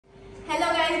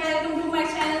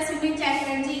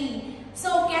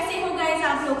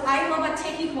आप लोग? I hope अच्छे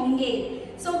ही होंगे।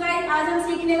 सो गाइस, आज हम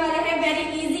सीखने वाले हैं very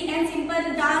easy and simple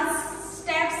dance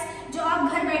steps जो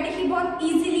आप घर बैठे ही बहुत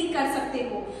इजीली कर सकते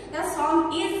हो। द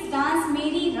सॉन्ग इज डांस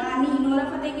मेरी रानी, नोरा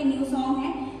फतेही के न्यू सॉन्ग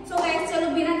है। सो गाइस, चलो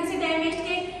बिना किसी टाइम वेस्ट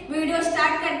के वीडियो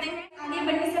स्टार्ट करते हैं। आगे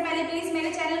बढ़ने से पहले प्लीज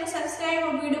मेरे चैनल को सब्सक्राइब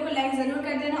और वीडियो को लाइक जरूर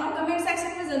कर देना और कमेंट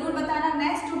सेक्शन में जरूर बताना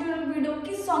नेक्स्ट ट्यूटोरियल वीडियो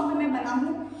किस सॉन्ग पे मैं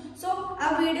बनाऊं। सो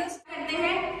अब वीडियो करते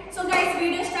हैं। सो गाइस,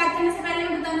 वीडियो स्टार्ट करने से पहले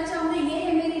मैं बताना चाहूंगी, ये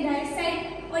है मेरी राइट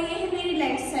साइड और ये है मेरी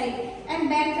left side and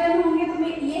back turn होंगे तो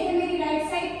ये है मेरी राइट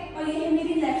साइड और ये है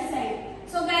मेरी left side.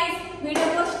 So guys, video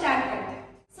को स्टार्ट करते हैं।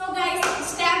 सो गाइस,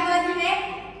 स्टेप 1 है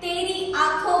तेरी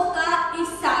आंखों का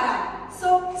इशारा। सो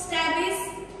स्टेप इज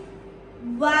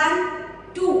 1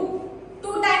 2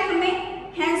 टाइम हमें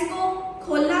हैंड्स को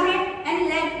खोलना है एंड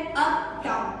लेग अप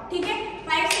डाउन, ठीक है।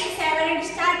 5 6 7 8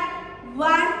 स्टार्ट।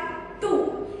 1 2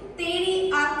 तेरी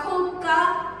आंखों का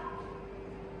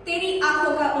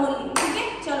ओनली, ठीक है।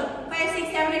 चलो 5 6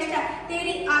 7 8 स्टार्ट।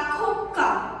 तेरी आंखों का,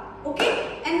 ओके।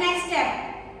 एंड नेक्स्ट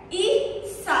स्टेप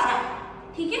इशारा,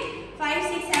 ठीक है। 5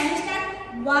 6 7 स्टार्ट।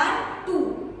 1 2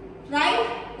 राइट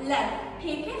लेफ्ट,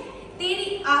 ठीक है।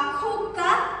 तेरी आंखों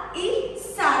का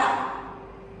इशारा,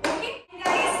 okay.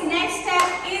 Guys, next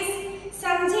step is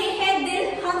समझे है दिल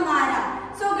हमारा।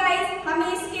 सो गाइस, हमें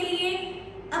इसके लिए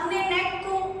अपने नेक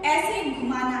को ऐसे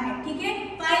घुमाना है, ठीक है।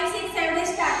 5 6 7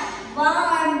 स्टार्ट।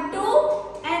 1 2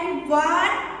 एंड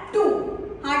 1 2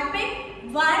 हाथ पे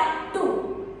 1 2।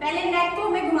 पहले नेक को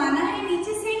हमें घुमाना है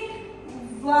नीचे से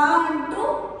 1 2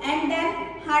 एंड देन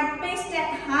हाथ पे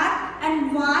स्टेप हाथ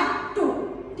एंड 1 2,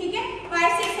 ठीक है।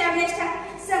 5 6 7 स्टार्ट।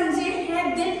 समझे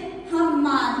है दिल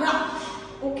हमारा,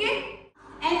 okay.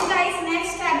 And guys,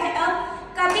 next step है अब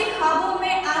कभी ख्वाबों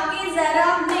में आके जरा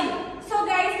मिल। सो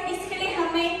गाइस, इसके लिए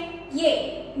हमें ये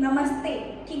नमस्ते,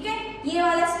 ठीक है, ये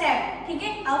वाला स्टेप, ठीक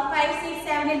है। अब 5 6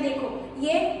 7 देखो,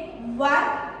 ये 1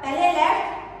 पहले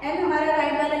लेफ्ट एंड हमारा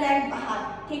राइट वाला लेग बाहर,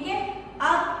 ठीक है।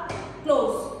 अब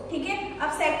क्लोज, ठीक है।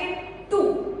 अब सेकंड 2,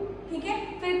 ठीक है,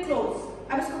 फिर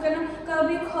क्लोज। अब इसको करना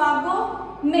कभी ख्वाबों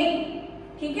में,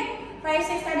 ठीक है। 5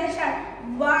 6 7 स्टार्ट।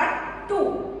 1 2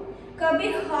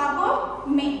 कभी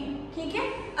ख्वाबों में, ठीक है।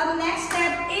 अब नेक्स्ट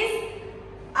स्टेप इज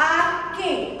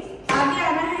आगे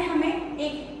आना है हमें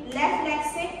एक लेफ्ट लेग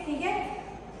से, ठीक है।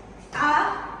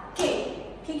 आगे,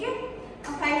 ठीक है।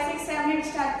 अब 5 6 7 8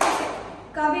 स्टार्ट।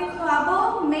 कभी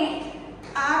ख्वाबों में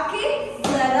आके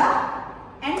जरा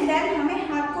एंड देन हमें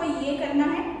हाथ को ये करना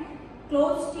है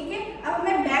क्लोज, ठीक है। अब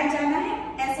हमें बैक जाना है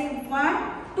ऐसे 1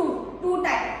 2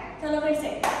 टाइम। चलो फिर से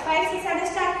 5 6 7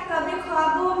 स्टार्ट। कभी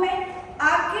ख्वाबों में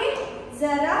आके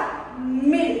जरा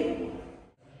मिल।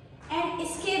 एंड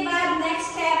इसके बाद नेक्स्ट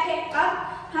स्टेप है अब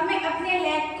हमें अपने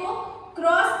लेग को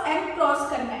क्रॉस एंड क्रॉस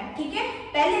करना है, ठीक है।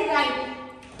 पहले राइट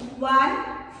 1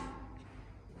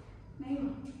 नहीं,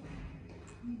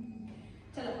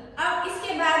 चलो। अब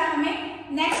इसके बाद हमें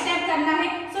नेक्स्ट स्टेप करना है।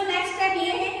 सो नेक्स्ट स्टेप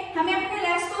ये है हमें अपने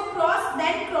लेग्स को क्रॉस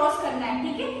देन क्रॉस करना है,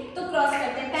 ठीक है। तो क्रॉस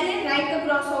करते हैं। पहले राइट का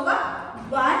क्रॉस होगा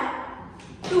 1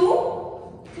 2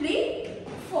 3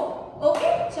 4, ओके।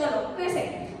 चलो फिर से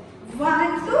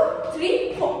 1 2 3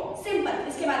 4 सिंपल।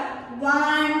 इसके बाद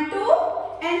 1 2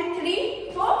 एंड 3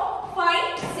 4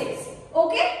 5 6,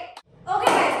 ओके। ओके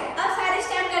गाइस, अब सारे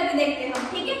स्टेप करके देखते हैं हम,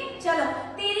 ठीक है। चलो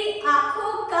तेरी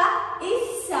आंखों का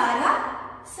इशारा,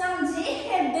 समझे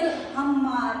है दिल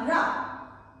हमारा,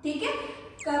 ठीक है।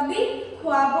 कभी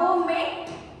ख्वाबों में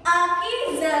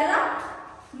आके जरा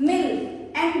मिल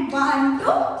एंड 1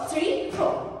 2 3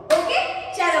 4, ओके।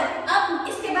 चलो अब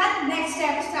इसके बाद नेक्स्ट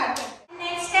स्टेप स्टार्ट करते हैं।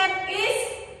 नेक्स्ट स्टेप इज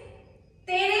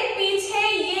तेरे पीछे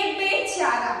ये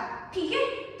बेचारा, ठीक है।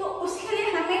 तो उसके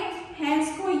लिए हमें हैंड्स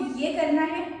को ये करना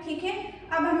है, ठीक है।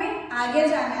 अब हमें आगे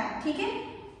जाना है, ठीक है।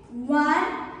 1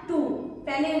 2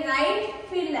 पहले राइट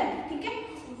फिर लेफ्ट, ठीक है।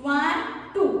 1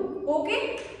 2, ओके।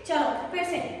 चलो फिर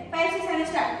से 5 6 7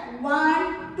 स्टार्ट। 1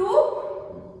 2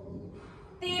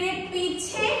 तेरे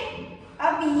पीछे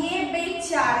अब ये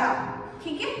बेचारा,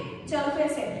 ठीक है। चलो फिर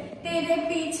से तेरे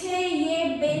पीछे ये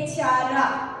बेचारा,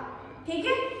 ठीक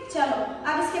है। चलो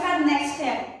अब इसके बाद नेक्स्ट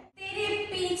स्टेप तेरे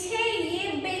पीछे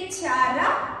ये बेचारा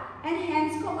एंड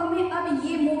हैंड्स को हमें अब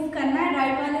ये मूव करना है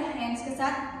राइट वाले हैंड्स के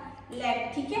साथ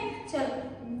लेग, ठीक है। चलो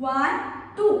 1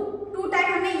 2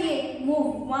 टाइम हमें ये मूव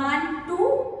 1 2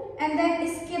 एंड देन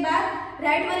इसके बाद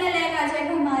राइट वाला लेग आ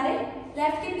जाएगा हमारे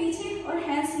लेफ्ट के पीछे और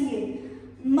हैंड्स ये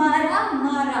मारा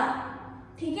मारा,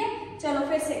 ठीक है। चलो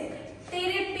फिर से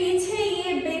तेरे पीछे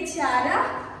ये बेचारा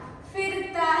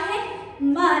फिरता है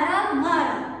मारा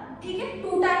मारा, ठीक है।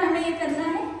 2 टाइम हमें ये करना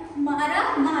है मारा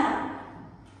मारा,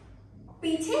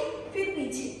 पीछे फिर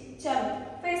पीछे। चलो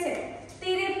फिर से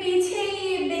तेरे पीछे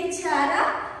ये बेचारा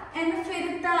एंड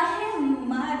फिरता है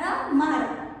मारा मारा,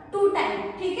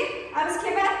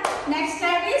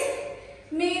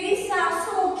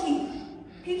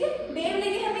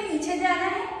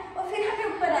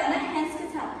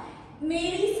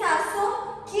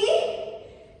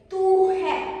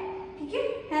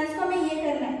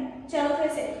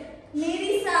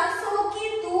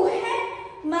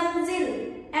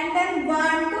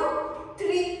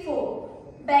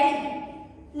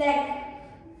 लेग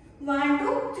 1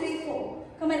 2 3 4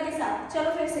 कमर के साथ।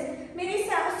 चलो फिर से, मेरी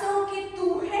सांसों की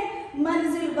तू है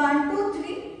मंजिल 1 2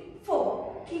 3 4,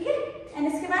 ठीक है। एंड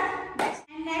इसके बाद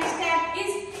नेक्स्ट स्टेप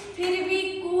इज फिर भी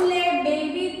कूल है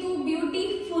बेबी तू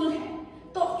ब्यूटीफुल है।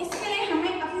 तो इसके लिए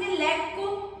हमें अपने लेग को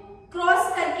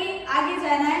क्रॉस करके आगे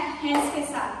जाना है हैंड्स के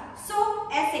साथ। सो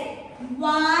ऐसे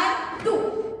 1 2,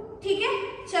 ठीक है।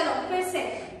 चलो फिर से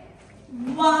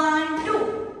 1 2,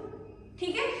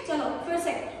 ठीक है। चलो फिर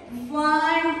से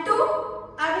 1 2।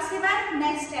 अब इसके बाद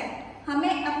नेक्स्ट स्टेप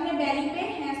हमें अपने बेली पे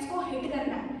हैंड्स को हिट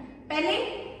करना है, पहले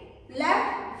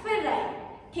लेफ्ट फिर राइट,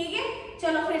 ठीक है।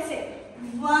 चलो फिर से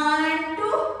 1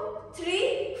 2 3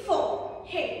 4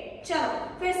 हिट। चलो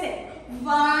फिर से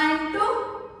 1 2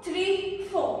 3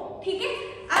 4, ठीक है।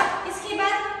 अब इसके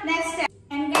बाद next step,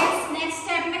 and guys next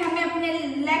step में हमें अपने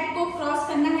लेग को क्रॉस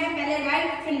करना है, पहले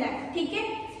राइट फिर लेफ्ट, ठीक है।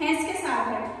 हैंड्स के साथ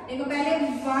है, देखो पहले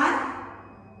 1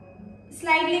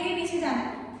 स्लाइड लेके पीछे जाना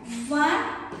है, 1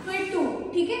 फिर 2,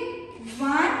 ठीक है।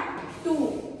 1 2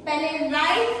 पहले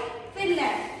राइट फिर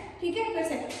लेफ्ट, ठीक है। फिर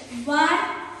से 1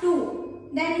 2,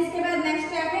 देन इसके बाद नेक्स्ट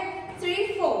स्टेप है 3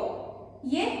 4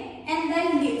 ये एंड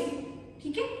देन ये,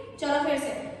 ठीक है। चलो फिर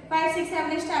से 5 6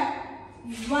 7 स्टार्ट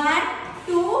 1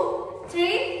 2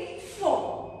 3 4,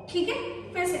 ठीक है।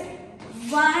 फिर से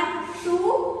 1 2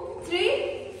 3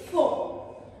 4।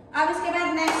 अब इसके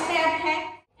बाद नेक्स्ट स्टेप है,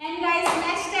 एंड गाइस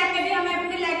नेक्स्ट स्टेप में भी हमें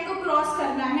अपने लेग को क्रॉस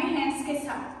करना है हैंड्स के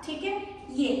साथ, ठीक है।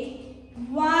 ये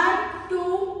 1 2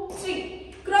 3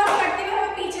 क्रॉस करते हुए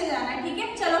हमें पीछे जाना है, ठीक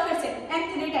है। चलो फिर से एंड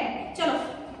 3 टाइम, चलो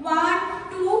 1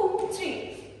 2 3,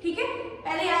 ठीक है।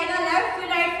 पहले आएगा लेफ्ट फिर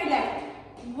राइट फिर लेफ्ट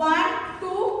 1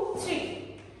 2 3,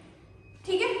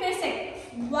 ठीक है। फिर से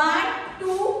 1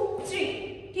 2 3,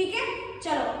 ठीक है।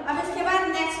 चलो अब इसके बाद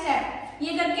नेक्स्ट स्टेप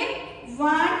ये करके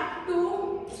 1 2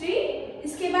 3,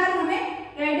 इसके बाद हमें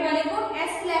राइट वाले को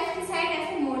ऐसे लेफ्ट की साइड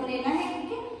ऐसे मोड़ लेना है,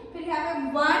 ठीक है। फिर यहाँ पे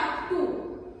 1 2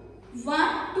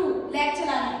 1 2 लेग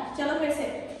चलाना है। चलो फिर से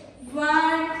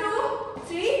 1 2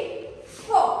 3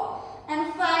 4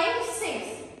 एंड 5 6,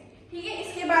 ठीक है।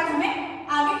 इसके बाद हमें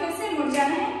आगे फिर से मुड़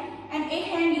जाना है एंड एक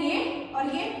हैंड ये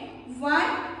और ये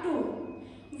 1 2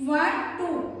 1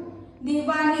 2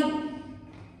 दीवानी।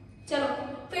 चलो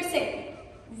फिर से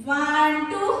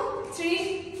 1 2 3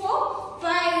 4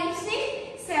 5 6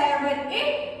 7 8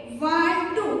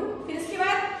 1 2। फिर इसके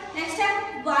बाद नेक्स्ट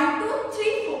स्टेप 1 2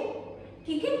 3 4,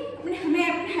 ठीक है। हमें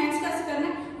अपने हैंड्स का ऐसे करना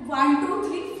है 1 2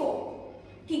 3 4,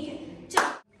 ठीक है। चलो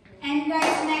एंड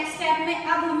गाइस नेक्स्ट स्टेप में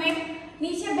अब हमें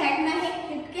नीचे बैठना है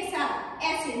हिप के साथ,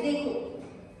 ऐसे देखो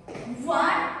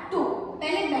 1 2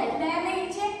 पहले बैठना है हमें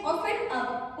नीचे और फिर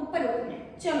अब ऊपर उठना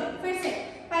है। चलो फिर से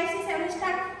 5 6 7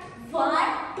 स्टार्ट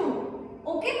 1 2,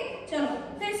 ओके। चलो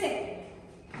फिर से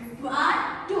 1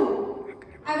 2।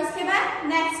 अब इसके बाद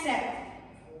नेक्स्ट स्टेप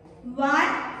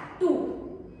 1 2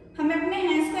 हमें अपने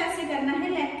हैंड्स को ऐसे करना है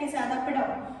लेग के साथ अप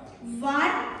डाउन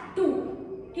 1 2,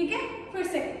 ठीक है। फिर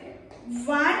से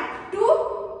 1 2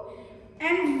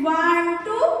 एंड 1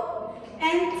 2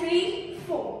 एंड 3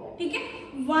 4, ठीक है।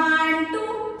 1 2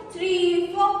 3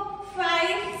 4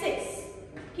 5 6,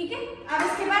 ठीक है। अब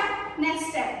इसके बाद नेक्स्ट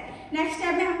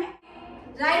स्टेप में हमें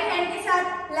राइट हैंड के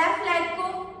साथ लेफ्ट लेग को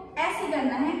ऐसे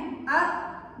करना है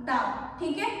अप डाउन,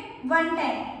 ठीक है। 1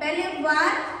 टाइम, पहले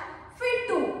 1 फिर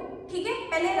 2, ठीक है।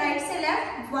 पहले राइट से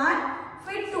लेफ्ट 1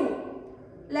 फिर 2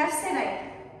 लेफ्ट से राइट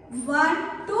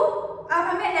 1 2। अब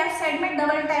हमें लेफ्ट साइड में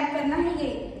डबल टैप करना है ये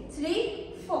 3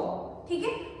 4, ठीक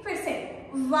है। फिर से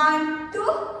 1 2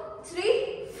 3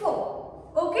 4,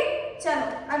 ओके।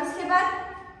 चलो अब इसके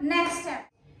बाद next step,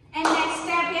 and next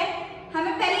step है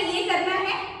हमें पहले ये करना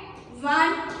है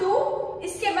 1 2,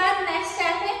 इसके बाद नेक्स्ट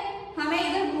स्टेप है हमें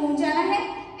इधर घूम जाना है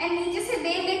एंड नीचे से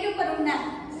बेल लेके ऊपर उठना है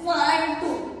 1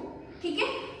 2, ठीक है।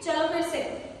 चलो फिर से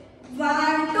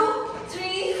 1 2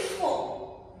 3 4,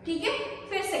 ठीक है।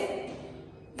 फिर से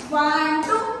 1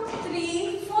 2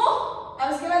 3 4।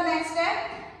 अब उसके बाद नेक्स्ट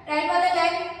स्टेप राइट वाला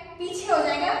लेग पीछे हो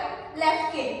जाएगा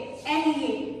लेफ्ट के एंड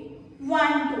ये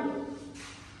 1 2,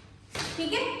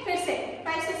 ठीक है। फिर से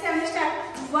 5 6 7 स्टार्ट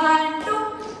 1 2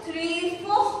 3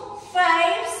 4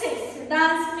 5 6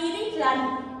 डांस मेरी रानी।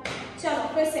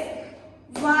 चलो फिर से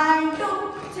 1 2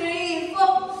 3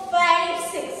 4 5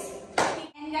 6।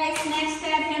 एंड गाइस नेक्स्ट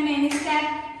स्टेप है मेरी स्टेप,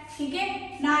 ठीक है।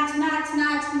 नाच नाच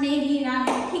नाच मेरी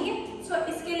रानी, ठीक है। सो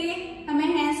इसके लिए हमें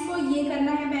हैंड्स को ये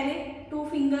करना है पहले 2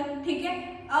 फिंगर, ठीक है।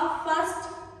 अब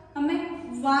फर्स्ट हमें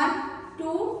 1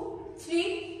 2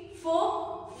 3 4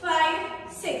 5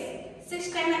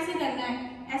 6 टाइम ऐसे करना है,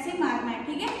 ऐसे मारना है,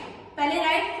 ठीक है। पहले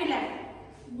राइट फिर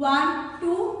लेफ्ट 1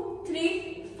 2 3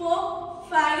 4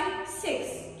 5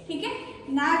 6, ठीक है।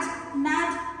 नाच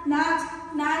नाच नाच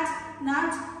नाच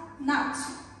नाच नाच।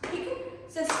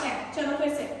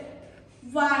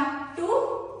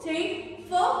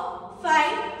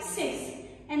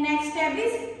 एंड नेक्स्ट स्टेप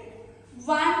इज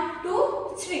 1 2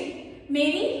 3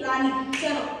 मेरी रानी।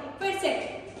 चलो फिर से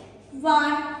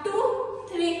 1 2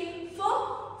 3 4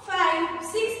 5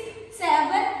 6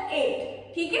 7 8,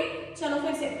 ठीक है। चलो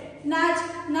फिर से नाच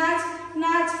नाच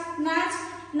नाच नाच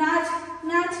नाच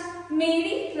नाच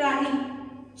मेरी रानी।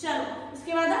 चलो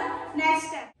उसके बाद next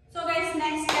step. So guys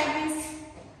next step is,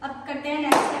 अब करते हैं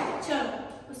नेक्स्ट स्टेप।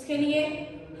 चलो उसके लिए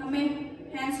हमें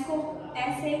हैंड्स को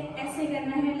ऐसे ऐसे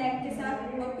करना है लेग के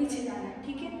साथ और पीछे जाना है,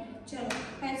 ठीक है। चलो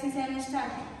 5 6 7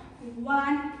 स्टार्ट।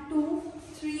 1 2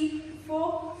 3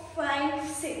 4 5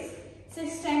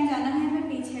 6 टाइम जाना है, हमें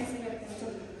पीछे ऐसे करते हैं।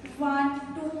 चलो 1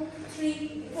 2 3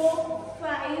 4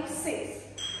 5 6,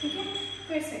 ठीक है।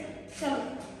 फिर से चलो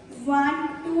 1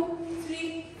 2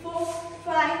 3 4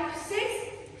 5 6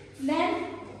 देन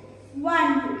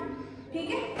 1 2, ठीक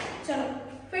है। चलो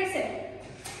फिर से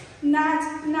नाच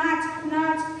नाच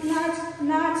नाच नाच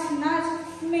नाच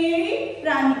नाच मेरी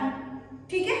रानी,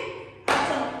 ठीक है।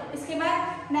 चलो इसके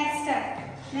बाद नेक्स्ट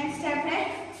स्टेप है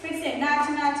फिर से नाच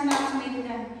नाच नाच मेरी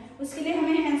रानी। उसके लिए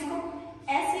हमें हैंड्स को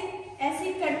ऐसे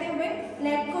ऐसे करते हुए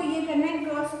लेग को ये करना है,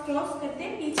 क्रॉस क्रॉस करते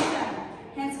पीछे जाना है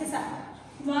हैंड्स के साथ।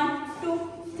 1 2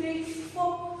 3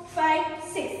 4 5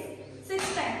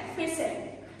 6 टाइम। फिर से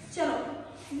चलो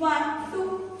 1 2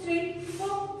 3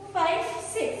 4 5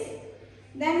 6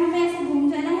 देन हमें ऐसे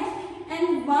घूम जाना है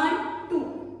एंड 1 2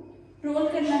 रोल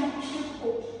करना है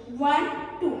को 1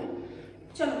 2।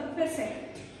 चलो फिर से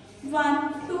 1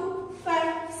 2 5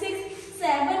 6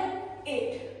 7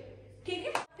 8, ठीक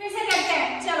है। फिर से करते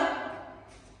हैं। चलो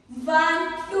 1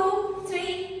 2 3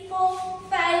 4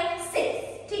 5 6,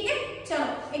 ठीक है।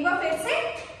 चलो एक बार फिर से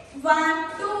 1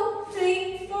 2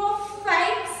 3 4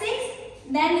 5 6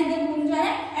 देन इधर घूम जाना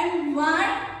है एंड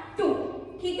 1 2,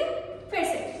 ठीक है। फिर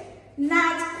से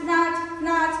नाच नाच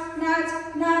नाच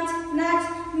नाच नाच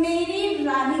नाच मेरी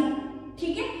रानी,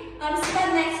 ठीक है। अब इसके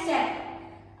बाद नेक्स्ट स्टेप,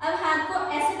 अब हाथ को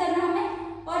ऐसे करना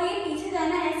हमें और ये पीछे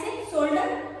जाना है ऐसे शोल्डर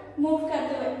मूव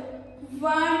करते हुए।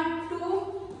 1 2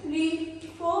 3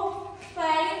 4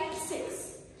 5 6।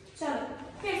 चलो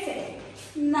फिर से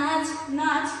नाच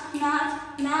नाच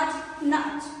नाच नाच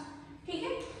नाच, ठीक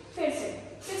है। फिर से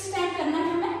 6 टाइम करना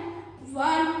है हमें।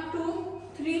 1 2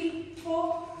 3 4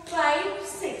 5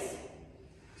 6।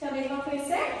 चलो एक बार फिर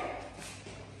से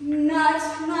नाच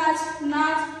नाच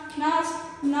नाच नाच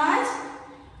नाच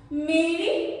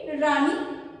मेरी रानी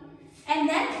एंड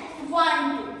देन 1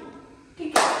 2,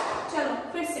 ठीक है। चलो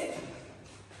फिर से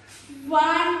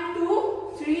 1 2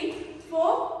 3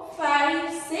 4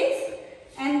 5 6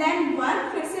 एंड देन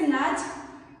 1, फिर से नाच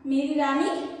मेरी रानी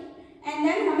एंड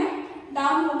देन हमें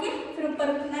डाउन होके फिर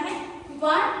ऊपर उठना है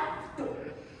 1 2,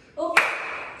 ओके।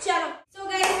 चलो सो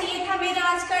गाइस ये था मेरा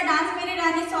आज का डांस मेरी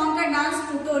रानी सॉन्ग का डांस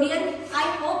ट्यूटोरियल। आई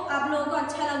होप आप लोगों को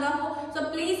अच्छा लगा हो। सो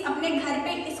प्लीज अपने घर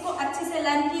पे इसको अच्छे से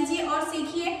लर्न कीजिए और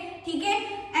सीखिए, ठीक है।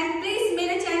 एंड प्लीज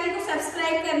मेरे चैनल को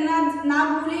सब्सक्राइब करना ना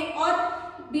भूलें और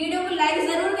वीडियो को लाइक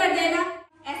जरूर कर देना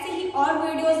ऐसे ही और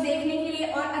वीडियोस देखने के लिए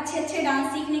और अच्छे अच्छे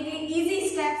डांस सीखने के लिए, easy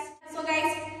steps. So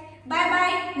guys bye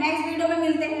bye, next video में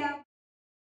मिलते हैं।